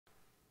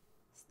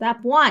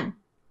Step 1.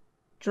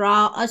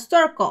 Draw a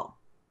circle.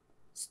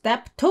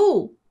 Step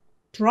 2.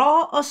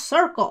 Draw a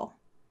circle.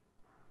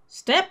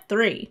 Step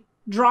 3.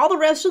 Draw the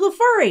rest of the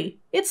furry.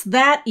 It's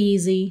that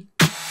easy.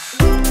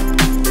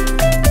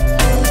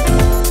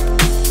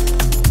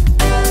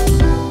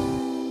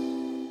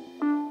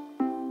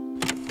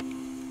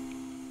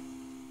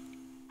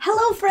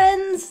 Hello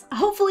friends!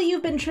 Hopefully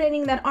you've been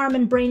training that arm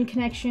and brain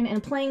connection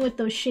and playing with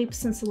those shapes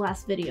since the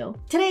last video.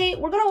 Today,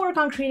 we're going to work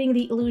on creating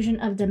the illusion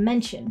of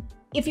dimension.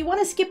 If you want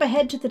to skip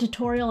ahead to the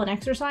tutorial and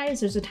exercise,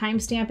 there's a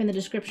timestamp in the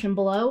description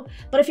below,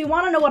 but if you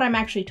want to know what I'm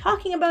actually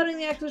talking about in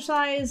the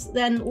exercise,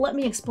 then let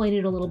me explain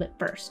it a little bit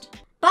first.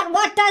 But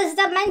what does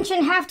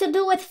dimension have to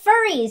do with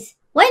furries?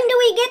 When do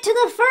we get to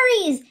the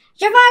furries?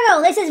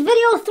 Zhivago, this is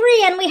video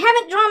 3 and we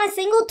haven't drawn a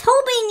single toe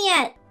bean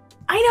yet!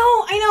 I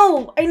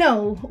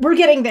know. We're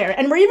getting there,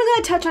 and we're even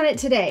going to touch on it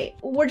today.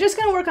 We're just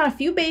going to work on a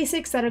few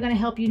basics that are going to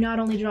help you not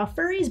only draw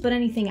furries, but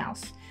anything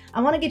else. I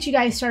want to get you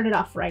guys started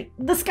off right.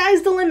 The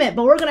sky's the limit,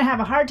 but we're going to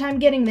have a hard time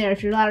getting there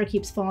if your ladder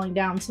keeps falling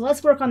down, so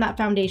let's work on that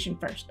foundation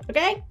first,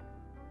 okay?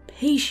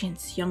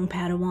 Patience, young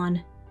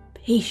Padawan.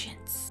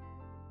 Patience.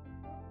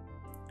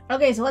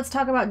 Okay, so let's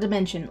talk about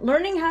dimension.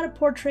 Learning how to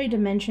portray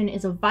dimension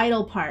is a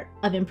vital part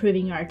of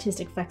improving your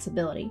artistic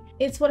flexibility.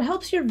 It's what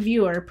helps your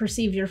viewer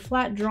perceive your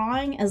flat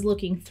drawing as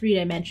looking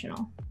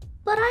three-dimensional.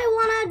 But I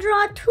want to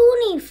draw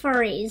toony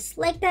furries,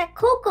 like that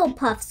Cocoa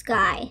Puffs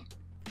guy.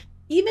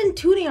 Even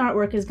toony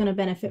artwork is going to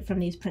benefit from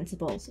these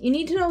principles. You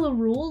need to know the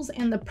rules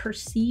and the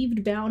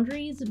perceived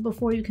boundaries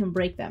before you can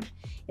break them.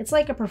 It's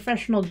like a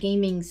professional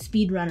gaming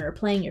speedrunner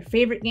playing your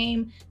favorite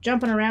game,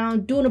 jumping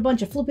around, doing a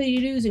bunch of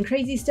flippity-doos and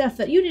crazy stuff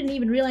that you didn't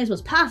even realize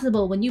was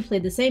possible when you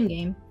played the same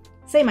game.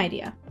 Same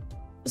idea.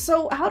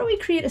 So how do we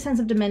create a sense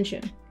of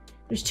dimension?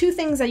 There's two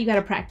things that you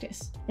gotta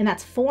practice, and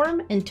that's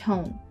form and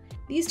tone.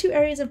 These two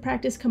areas of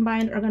practice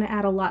combined are going to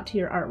add a lot to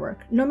your artwork,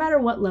 no matter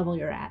what level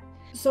you're at.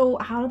 So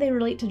how do they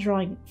relate to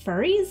drawing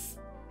furries?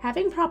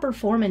 Having proper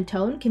form and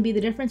tone can be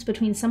the difference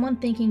between someone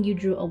thinking you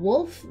drew a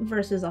wolf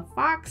versus a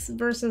fox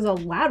versus a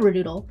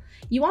labradoodle.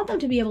 You want them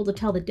to be able to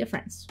tell the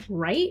difference,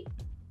 right?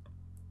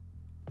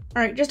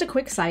 Alright, just a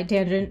quick side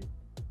tangent.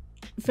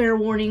 Fair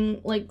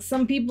warning, like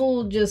some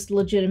people just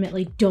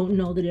legitimately don't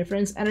know the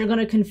difference and are going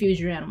to confuse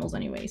your animals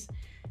anyways.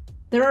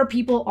 There are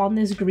people on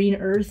this green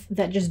earth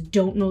that just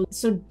don't know,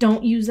 so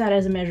don't use that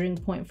as a measuring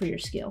point for your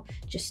skill.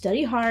 Just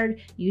study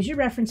hard, use your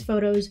reference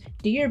photos,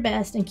 do your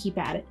best, and keep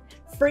at it.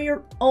 For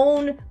your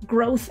own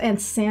growth and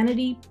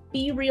sanity,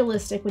 be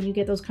realistic when you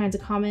get those kinds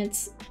of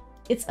comments.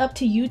 It's up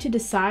to you to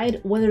decide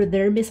whether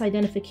their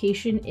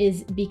misidentification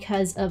is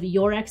because of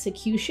your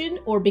execution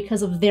or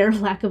because of their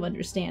lack of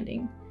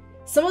understanding.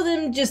 Some of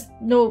them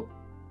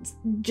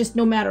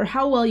no matter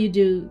how well you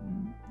do,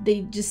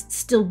 they just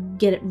still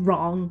get it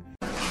wrong.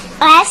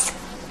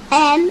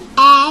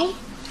 S-M-A-R-K.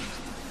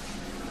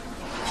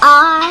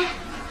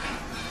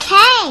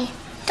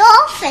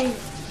 Dolphin.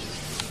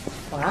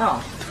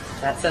 Wow,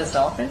 that says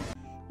dolphin?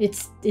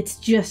 It's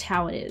just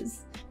how it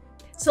is.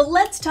 So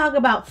let's talk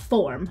about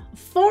form.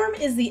 Form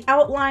is the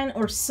outline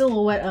or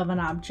silhouette of an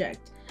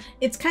object.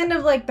 It's kind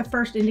of like the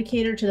first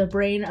indicator to the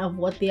brain of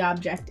what the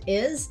object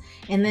is,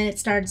 and then it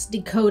starts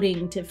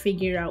decoding to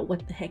figure out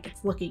what the heck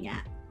it's looking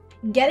at.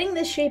 Getting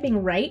this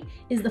shaping right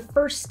is the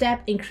first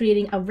step in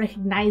creating a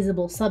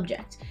recognizable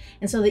subject.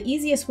 And so the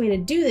easiest way to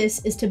do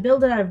this is to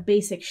build it out of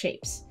basic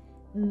shapes.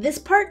 This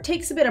part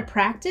takes a bit of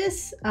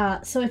practice,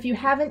 so if you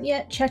haven't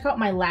yet, check out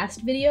my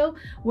last video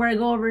where I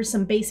go over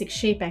some basic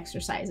shape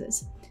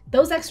exercises.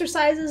 Those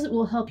exercises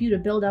will help you to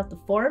build out the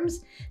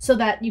forms so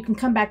that you can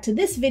come back to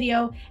this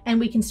video and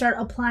we can start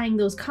applying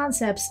those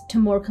concepts to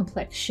more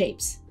complex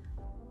shapes.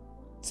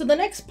 So the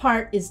next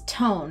part is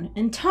tone,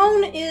 and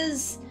tone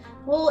is,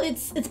 well,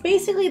 it's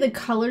basically the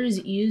colors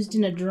used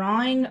in a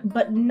drawing,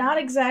 but not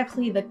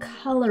exactly the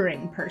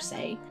coloring per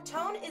se.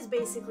 Tone is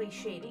basically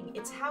shading.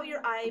 It's how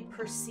your eye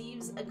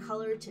perceives a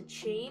color to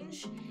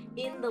change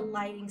in the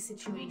lighting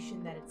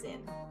situation that it's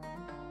in.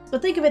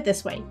 But think of it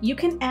this way. You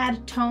can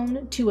add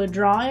tone to a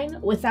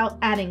drawing without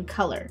adding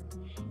color.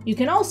 You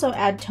can also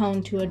add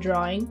tone to a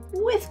drawing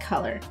with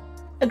color.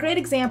 A great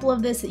example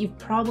of this that you've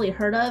probably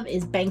heard of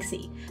is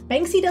Banksy.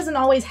 Banksy doesn't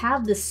always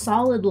have this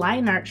solid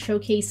line art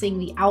showcasing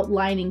the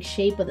outlining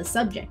shape of the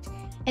subject.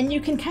 And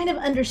you can kind of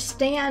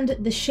understand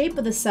the shape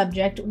of the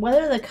subject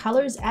whether the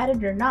color's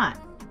added or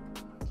not.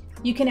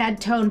 You can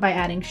add tone by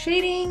adding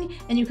shading,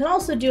 and you can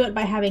also do it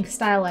by having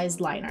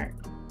stylized line art.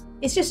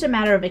 It's just a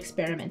matter of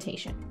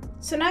experimentation.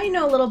 So now you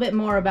know a little bit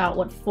more about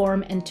what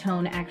form and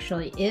tone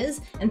actually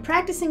is, and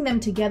practicing them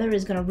together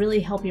is going to really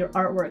help your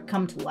artwork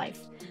come to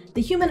life.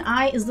 The human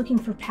eye is looking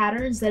for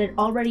patterns that it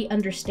already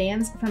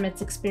understands from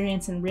its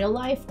experience in real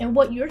life, and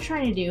what you're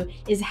trying to do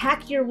is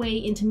hack your way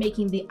into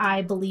making the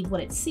eye believe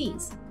what it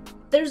sees.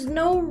 There's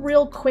no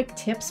real quick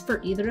tips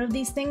for either of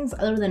these things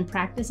other than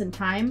practice and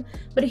time,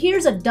 but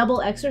here's a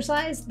double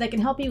exercise that can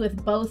help you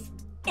with both,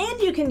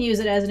 and you can use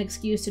it as an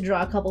excuse to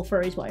draw a couple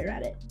furries while you're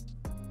at it.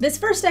 This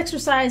first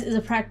exercise is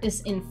a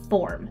practice in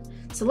form,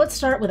 so let's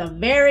start with a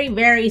very,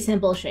 very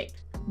simple shape.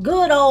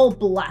 Good old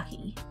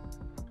blocky.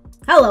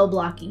 Hello,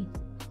 Blocky.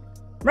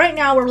 Right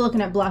now we're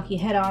looking at Blocky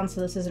head-on, so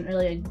this isn't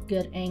really a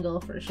good angle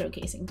for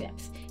showcasing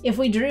depth. If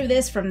we drew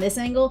this from this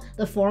angle,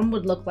 the form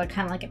would look like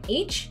kind of like an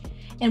H,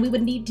 and we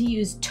would need to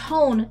use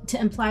tone to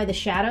imply the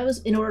shadows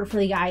in order for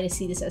the eye to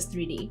see this as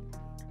 3D.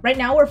 Right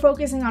now we're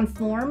focusing on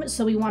form,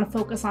 so we want to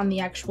focus on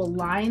the actual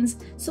lines.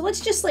 So let's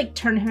just like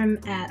turn him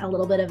at a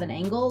little bit of an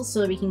angle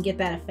so we can get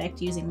that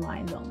effect using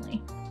lines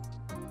only.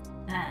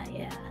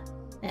 Yeah,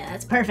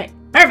 that's perfect.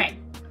 Perfect!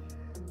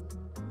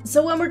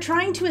 So when we're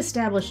trying to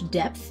establish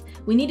depth,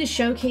 we need to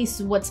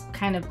showcase what's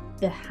kind of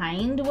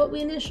behind what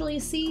we initially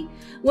see.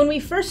 When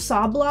we first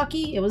saw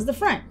Blocky, it was the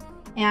front,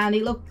 and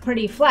he looked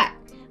pretty flat.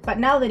 But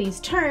now that he's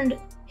turned,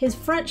 his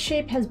front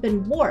shape has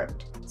been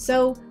warped.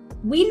 So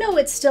we know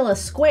it's still a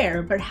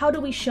square, but how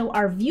do we show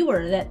our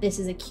viewer that this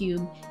is a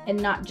cube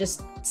and not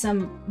just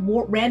some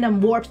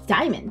random warped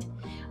diamond?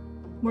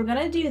 We're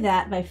gonna do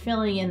that by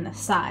filling in the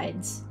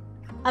sides.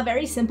 A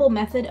very simple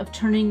method of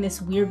turning this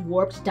weird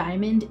warped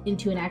diamond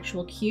into an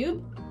actual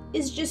cube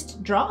is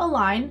just draw a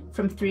line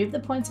from 3 of the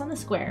points on the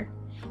square.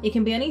 It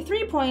can be any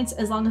 3 points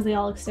as long as they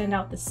all extend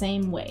out the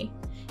same way.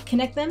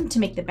 Connect them to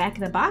make the back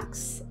of the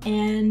box,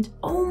 and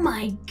oh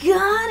my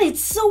god,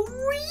 it's so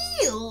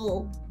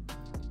real!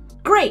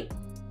 Great!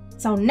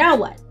 So now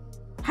what?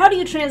 How do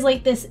you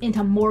translate this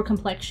into more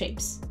complex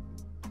shapes?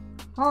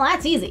 Well,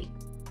 that's easy.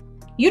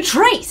 You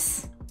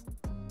trace!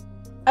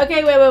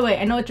 Okay, wait,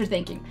 I know what you're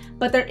thinking,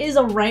 but there is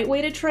a right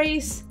way to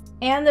trace,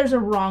 and there's a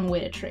wrong way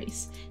to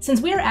trace.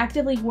 Since we are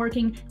actively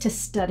working to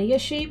study a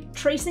shape,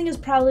 tracing is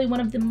probably one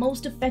of the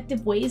most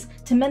effective ways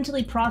to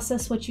mentally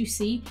process what you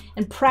see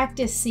and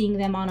practice seeing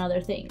them on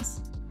other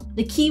things.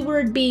 The key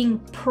word being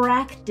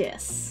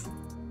practice.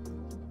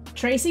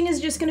 Tracing is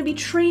just going to be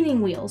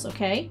training wheels,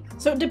 okay?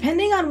 So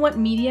depending on what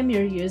medium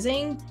you're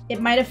using, it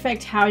might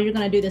affect how you're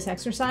going to do this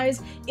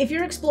exercise. If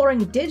you're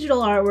exploring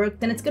digital artwork,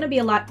 then it's going to be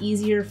a lot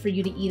easier for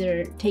you to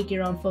either take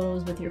your own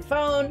photos with your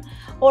phone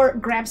or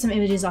grab some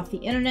images off the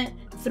internet,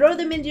 throw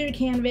them into your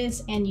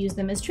canvas, and use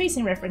them as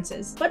tracing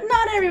references. But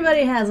not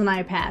everybody has an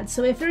iPad,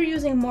 so if you're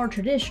using more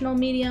traditional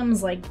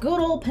mediums like good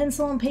old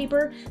pencil and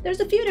paper, there's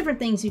a few different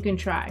things you can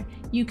try.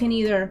 You can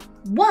either,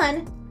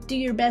 1, do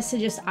your best to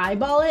just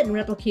eyeball it and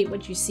replicate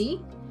what you see.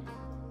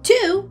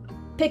 2,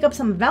 pick up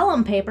some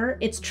vellum paper.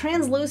 It's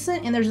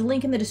translucent and there's a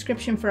link in the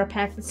description for a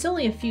pack that's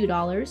only a few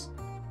dollars.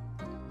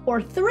 Or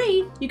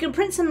 3, you can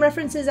print some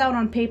references out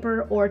on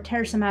paper or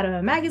tear some out of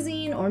a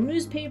magazine or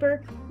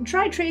newspaper and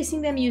try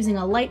tracing them using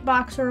a light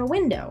box or a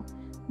window.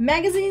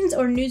 Magazines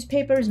or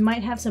newspapers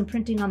might have some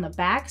printing on the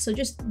back, so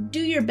just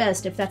do your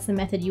best if that's the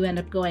method you end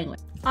up going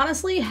with.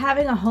 Honestly,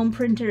 having a home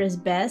printer is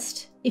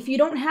best. If you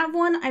don't have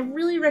one, I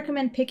really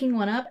recommend picking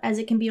one up as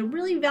it can be a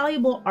really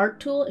valuable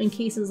art tool in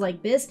cases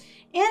like this,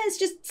 and it's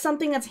just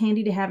something that's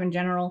handy to have in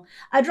general.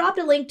 I dropped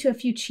a link to a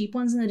few cheap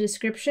ones in the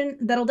description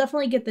that'll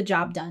definitely get the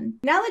job done.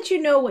 Now that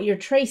you know what you're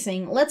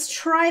tracing, let's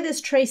try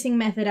this tracing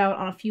method out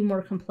on a few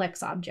more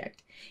complex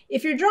objects.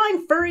 If you're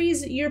drawing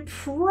furries, you're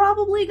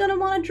probably going to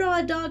want to draw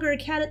a dog or a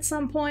cat at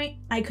some point.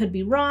 I could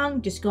be wrong,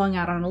 just going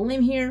out on a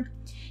limb here.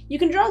 You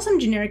can draw some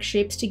generic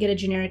shapes to get a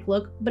generic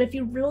look, but if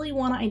you really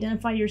want to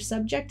identify your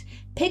subject,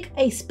 pick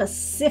a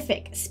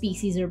specific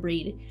species or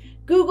breed.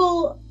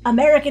 Google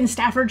American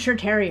Staffordshire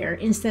Terrier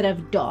instead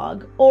of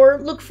dog, or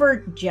look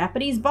for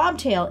Japanese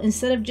bobtail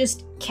instead of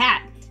just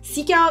cat.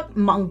 Seek out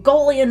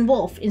Mongolian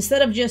wolf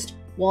instead of just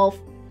wolf.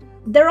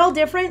 They're all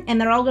different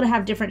and they're all going to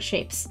have different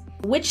shapes.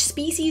 Which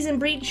species and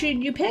breed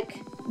should you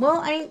pick?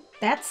 Well,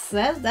 that's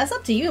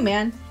up to you,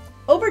 man.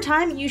 Over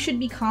time, you should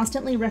be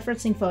constantly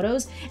referencing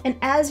photos, and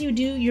as you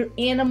do, your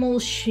animal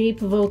shape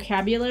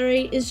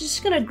vocabulary is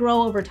just gonna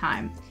grow over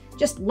time.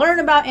 Just learn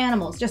about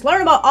animals. Just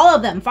learn about all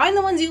of them. Find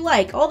the ones you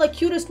like. All the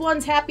cutest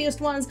ones,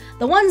 happiest ones,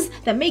 the ones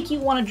that make you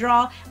want to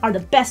draw are the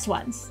best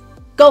ones.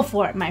 Go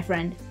for it, my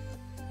friend.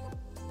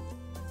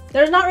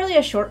 There's not really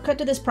a shortcut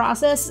to this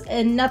process,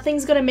 and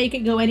nothing's gonna make it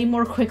go any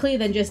more quickly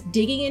than just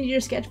digging into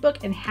your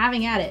sketchbook and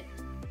having at it.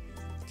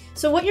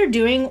 So what you're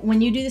doing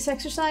when you do this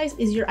exercise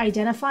is you're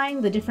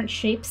identifying the different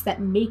shapes that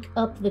make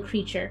up the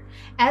creature.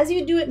 As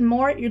you do it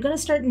more, you're gonna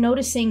start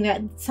noticing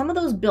that some of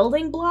those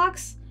building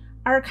blocks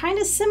are kind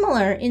of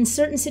similar in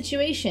certain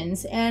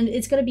situations, and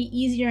it's gonna be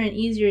easier and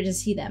easier to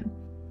see them.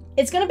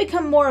 It's gonna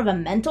become more of a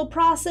mental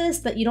process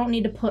that you don't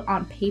need to put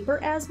on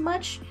paper as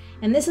much,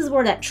 and this is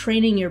where that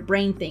training your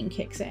brain thing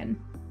kicks in.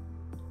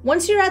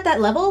 Once you're at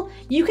that level,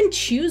 you can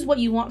choose what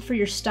you want for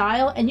your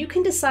style, and you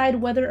can decide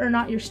whether or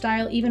not your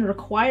style even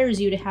requires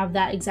you to have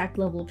that exact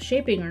level of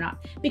shaping or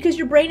not, because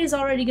your brain is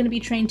already going to be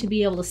trained to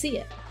be able to see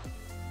it.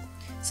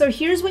 So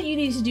here's what you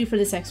need to do for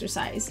this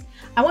exercise.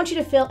 I want you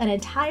to fill an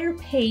entire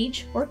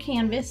page or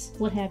canvas,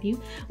 what have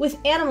you, with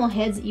animal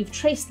heads that you've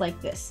traced like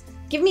this.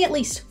 Give me at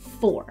least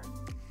 4.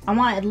 I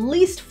want at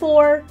least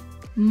 4.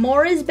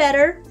 More is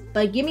better,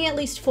 but give me at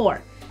least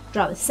 4.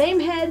 Draw the same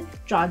head,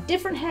 draw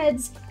different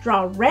heads,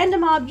 draw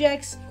random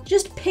objects,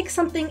 just pick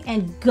something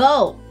and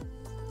go.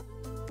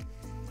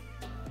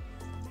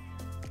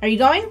 Are you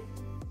going?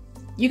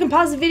 You can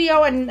pause the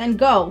video and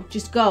go,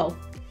 just go.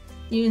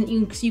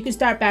 You can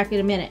start back in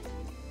a minute.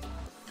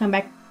 Come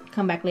back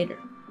come back later.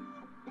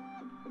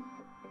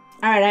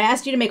 All right, I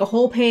asked you to make a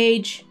whole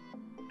page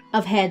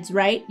of heads,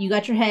 right? You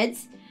got your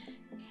heads.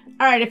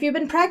 All right, if you've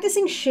been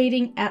practicing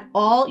shading at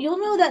all, you'll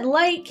know that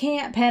light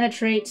can't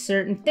penetrate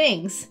certain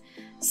things.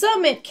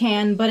 Some it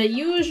can, but it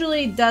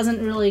usually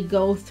doesn't really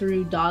go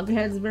through dog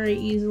heads very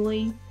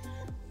easily.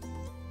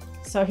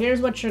 So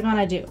here's what you're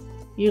gonna do.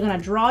 You're gonna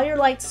draw your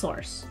light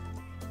source.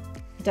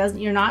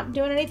 You're not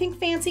doing anything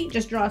fancy,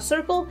 just draw a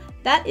circle.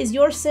 That is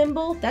your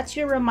symbol. That's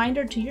your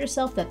reminder to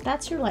yourself that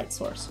that's your light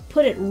source.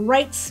 Put it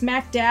right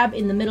smack dab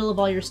in the middle of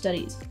all your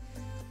studies.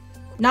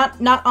 Not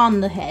on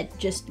the head,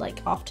 just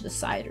like off to the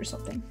side or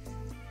something.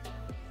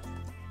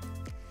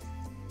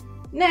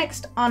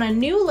 Next, on a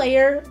new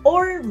layer,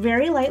 or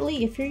very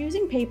lightly if you're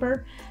using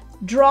paper,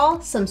 draw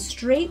some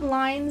straight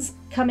lines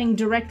coming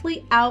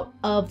directly out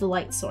of the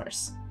light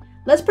source.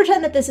 Let's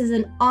pretend that this is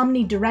an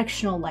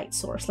omnidirectional light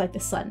source like the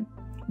sun.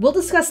 We'll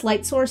discuss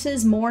light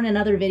sources more in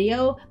another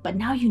video, but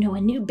now you know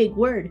a new big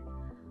word.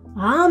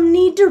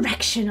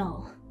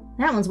 Omnidirectional.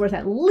 That one's worth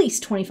at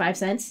least 25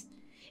 cents.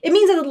 It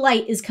means that the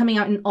light is coming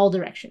out in all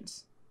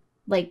directions.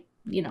 Like,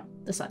 you know,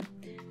 the sun.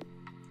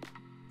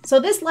 So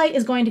this light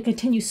is going to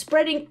continue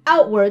spreading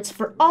outwards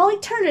for all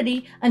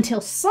eternity until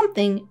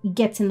something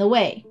gets in the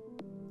way.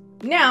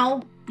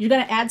 Now, you're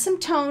going to add some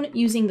tone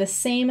using the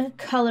same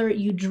color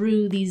you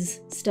drew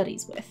these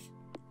studies with.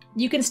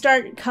 You can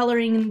start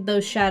coloring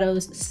those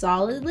shadows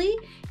solidly.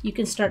 You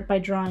can start by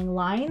drawing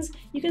lines.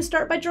 You can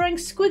start by drawing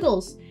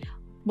squiggles.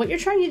 What you're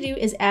trying to do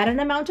is add an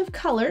amount of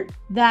color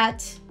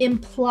that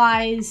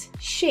implies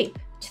shape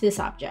to this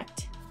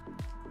object.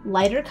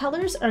 Lighter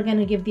colors are going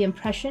to give the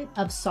impression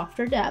of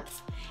softer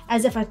depth,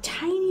 as if a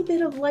tiny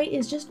bit of light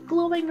is just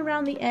glowing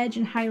around the edge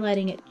and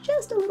highlighting it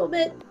just a little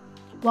bit,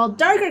 while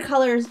darker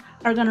colors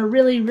are going to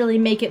really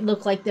make it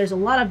look like there's a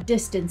lot of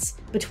distance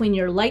between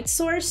your light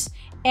source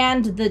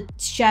and the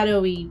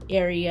shadowy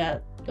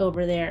area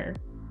over there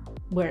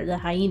where the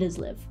hyenas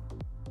live.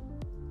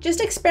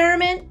 Just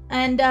experiment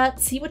and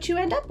see what you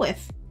end up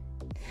with.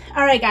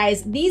 All right,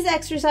 guys, these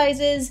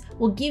exercises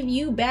will give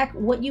you back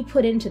what you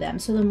put into them.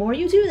 So the more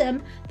you do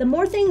them, the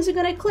more things are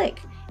gonna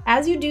click.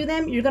 As you do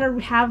them, you're gonna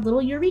have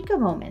little eureka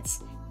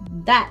moments.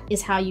 That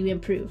is how you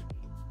improve.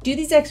 Do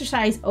these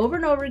exercises over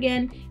and over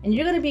again, and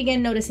you're gonna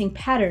begin noticing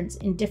patterns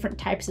in different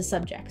types of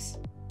subjects.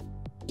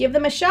 Give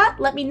them a shot,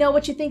 let me know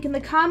what you think in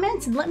the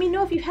comments, and let me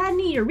know if you've had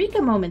any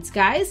eureka moments,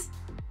 guys.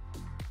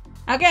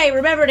 Okay,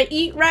 remember to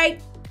eat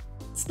right,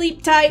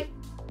 sleep tight,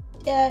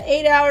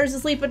 8 hours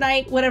of sleep a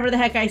night, whatever the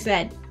heck I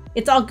said.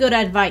 It's all good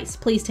advice.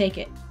 Please take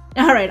it.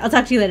 All right, I'll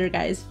talk to you later,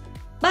 guys.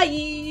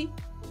 Bye!